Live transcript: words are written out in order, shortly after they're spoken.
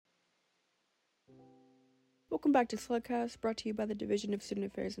Welcome back to Slugcast, brought to you by the Division of Student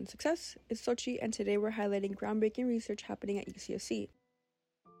Affairs and Success. It's Sochi, and today we're highlighting groundbreaking research happening at UCSC.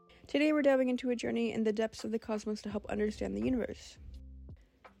 Today we're diving into a journey in the depths of the cosmos to help understand the universe.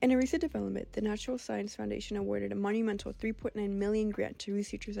 In a recent development, the Natural Science Foundation awarded a monumental $3.9 million grant to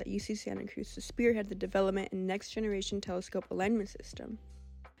researchers at UC Santa Cruz to spearhead the development and next-generation telescope alignment system.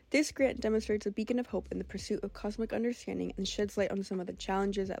 This grant demonstrates a beacon of hope in the pursuit of cosmic understanding and sheds light on some of the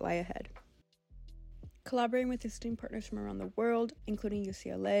challenges that lie ahead. Collaborating with esteemed partners from around the world, including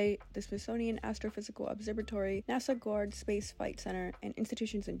UCLA, the Smithsonian Astrophysical Observatory, NASA Goddard Space Flight Center, and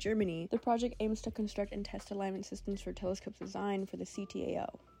institutions in Germany, the project aims to construct and test alignment systems for telescopes designed for the CTAO.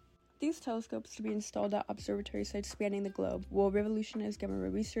 These telescopes, to be installed at observatory sites spanning the globe, will revolutionize gamma ray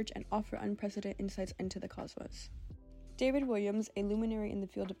research and offer unprecedented insights into the cosmos. David Williams, a luminary in the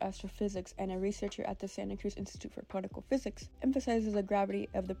field of astrophysics and a researcher at the Santa Cruz Institute for Particle Physics, emphasizes the gravity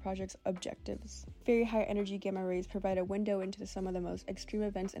of the project's objectives. Very high energy gamma rays provide a window into some of the most extreme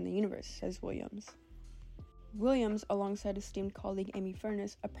events in the universe, says Williams. Williams, alongside esteemed colleague Amy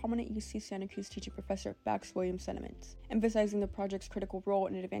Furness, a prominent UC Santa Cruz teaching professor, backs Williams' sentiments, emphasizing the project's critical role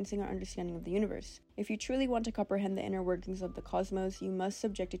in advancing our understanding of the universe. If you truly want to comprehend the inner workings of the cosmos, you must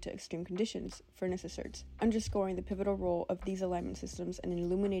subject it to extreme conditions, Furness asserts, underscoring the pivotal role of these alignment systems in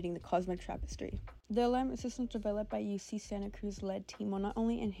illuminating the cosmic tapestry. The alignment systems developed by UC Santa Cruz-led team will not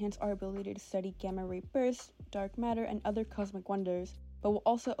only enhance our ability to study gamma ray bursts, dark matter, and other cosmic wonders, but will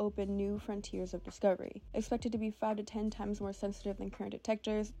also open new frontiers of discovery. Expected to be 5 to 10 times more sensitive than current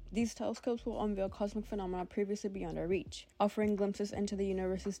detectors, these telescopes will unveil cosmic phenomena previously beyond our reach, offering glimpses into the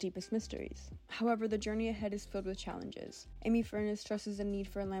universe's deepest mysteries. However, the journey ahead is filled with challenges. Amy Furness stresses the need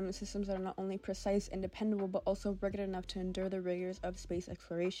for alignment systems that are not only precise and dependable, but also rugged enough to endure the rigors of space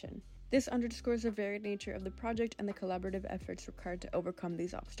exploration. This underscores the varied nature of the project and the collaborative efforts required to overcome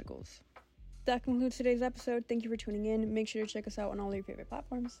these obstacles. That concludes today's episode. Thank you for tuning in. Make sure to check us out on all your favorite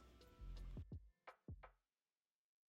platforms.